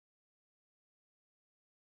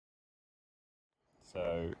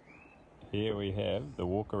So here we have the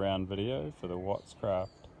walk around video for the WattsCraft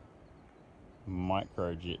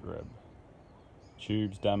micro jet rib.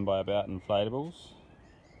 Tubes done by About Inflatables,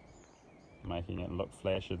 making it look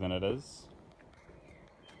flashier than it is.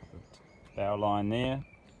 Bow line there,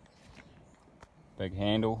 big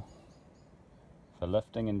handle for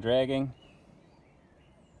lifting and dragging,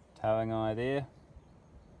 towing eye there.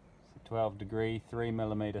 It's a 12 degree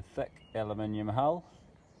 3mm thick aluminium hull,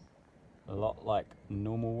 a lot like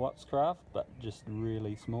normal WattsCraft but just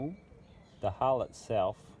really small. The hull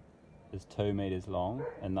itself is 2 meters long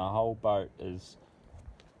and the whole boat is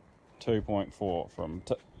 2.4 from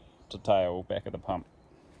tip to tail back of the pump.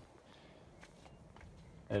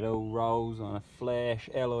 It all rolls on a flash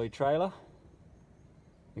alloy trailer.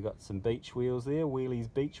 You've got some beach wheels there,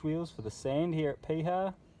 Wheelies beach wheels for the sand here at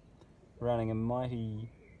Piha, running a mighty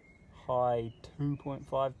high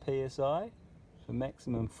 2.5 psi for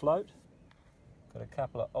maximum float. Got a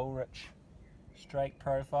couple of Ulrich straight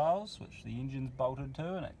profiles which the engine's bolted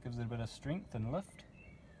to, and it gives it a bit of strength and lift.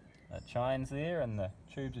 Chines there and the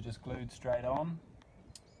tubes are just glued straight on.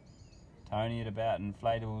 Tony at About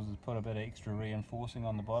Inflatables has put a bit of extra reinforcing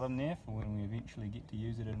on the bottom there for when we eventually get to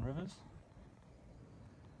use it in rivers.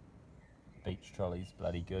 Beach trolley's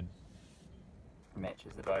bloody good.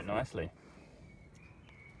 Matches the boat nicely.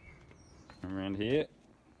 Around here.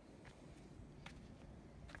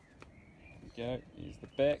 There we go. Here's the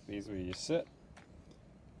back. There's where you sit.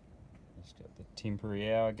 Just got the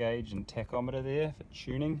temporary hour gauge and tachometer there for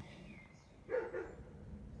tuning.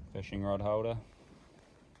 Fishing rod holder.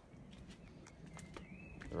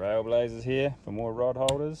 The rail blazers here for more rod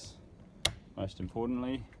holders. Most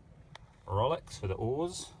importantly, Rolex for the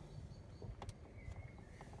oars.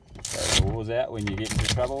 Throw the oars out when you get into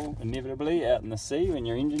trouble, inevitably, out in the sea when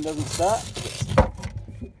your engine doesn't start.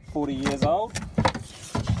 It's 40 years old.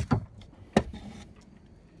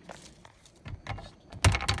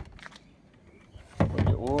 Put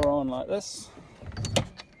your oar on like this.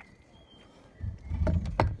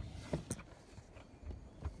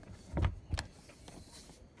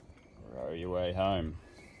 Row your way home.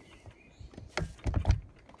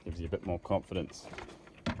 Gives you a bit more confidence.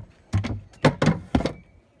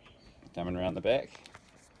 Coming around the back,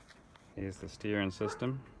 here's the steering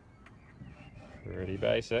system, pretty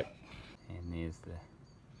basic, and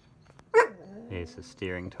there's the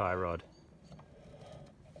steering tie rod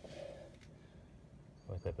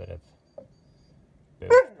with a bit of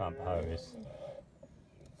bilge pump hose.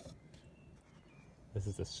 This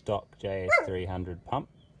is a stock JS300 pump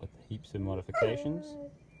with heaps of modifications,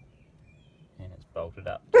 and it's bolted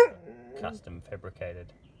up to a custom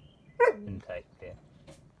fabricated intake there.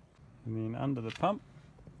 And then under the pump,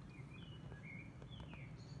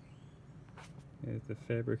 there's the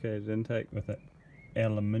fabricated intake with an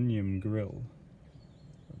aluminium grill.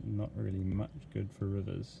 Not really much good for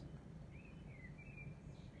rivers.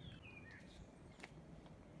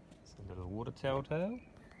 It's a little water telltale.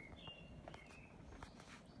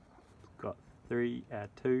 It's got two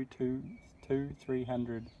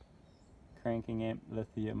 300 cranking amp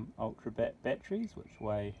lithium ultra batteries, which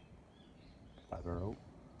weigh bugger all.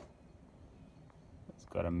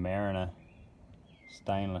 Got a Mariner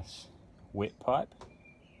stainless wet pipe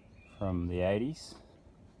from the 80s,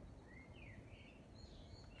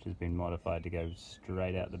 which has been modified to go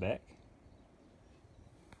straight out the back.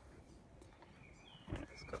 And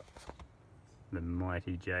it's got the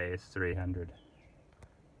mighty JS300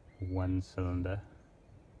 one-cylinder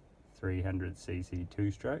 300cc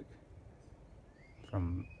two-stroke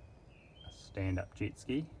from a stand-up jet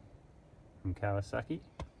ski from Kawasaki.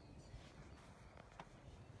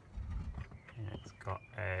 It's got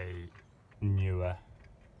a newer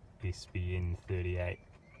SBN 38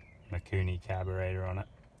 Makuni carburetor on it.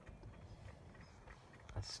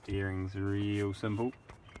 The steering's real simple.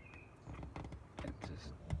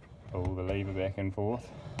 Just pull the lever back and forth.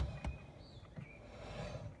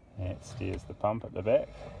 And it steers the pump at the back.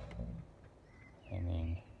 And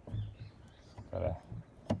then got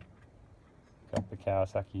the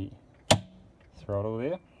Kawasaki throttle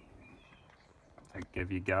there to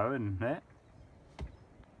give you go and that.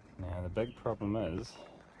 Now the big problem is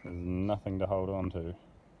there's nothing to hold on to,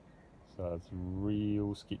 so it's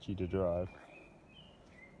real sketchy to drive.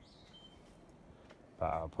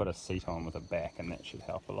 But I'll put a seat on with a back and that should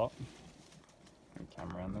help a lot. And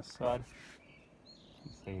come around this side.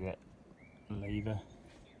 You can see that lever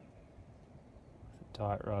with a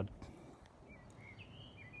tight rod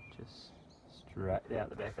just straight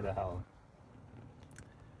out the back of the hull.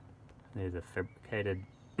 There's a fabricated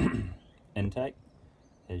intake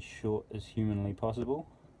as short as humanly possible.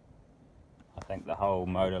 I think the whole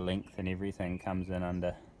motor length and everything comes in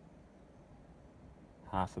under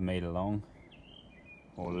half a metre long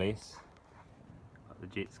or less. Got the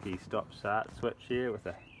jet ski stop start switch here with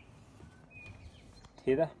a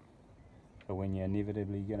tether for when you're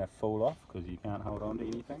inevitably going to fall off because you can't hold on to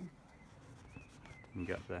anything. You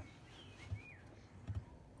got the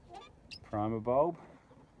primer bulb,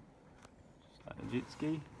 just like the jet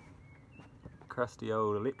ski. Crusty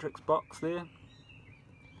old electrics box there,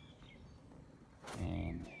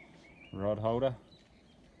 and rod holder.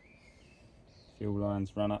 Fuel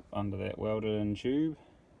lines run up under that welded in tube,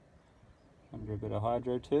 under a bit of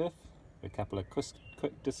hydro turf, a couple of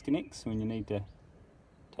quick disconnects when you need to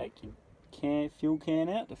take your fuel can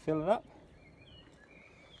out to fill it up.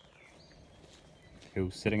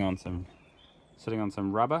 Fuel's sitting on some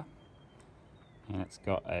rubber, and it's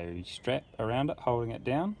got a strap around it holding it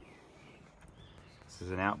down. This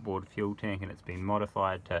is an outboard fuel tank, and it's been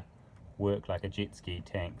modified to work like a jet ski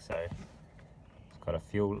tank. So it's got a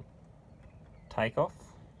fuel takeoff,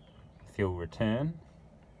 fuel return,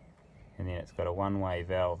 and then it's got a one-way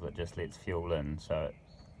valve that just lets fuel in, so it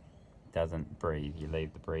doesn't breathe. You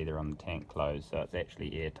leave the breather on the tank closed, so it's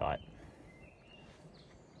actually airtight.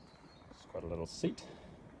 It's got a little seat.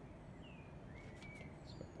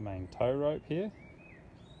 It's got the main tow rope here.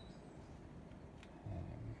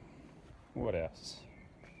 What else?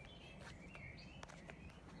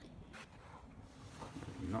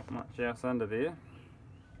 Not much else under there.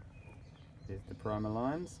 There's the primer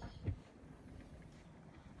lines.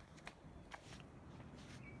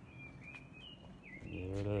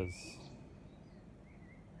 There it is.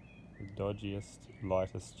 The dodgiest,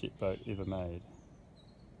 lightest jet boat ever made.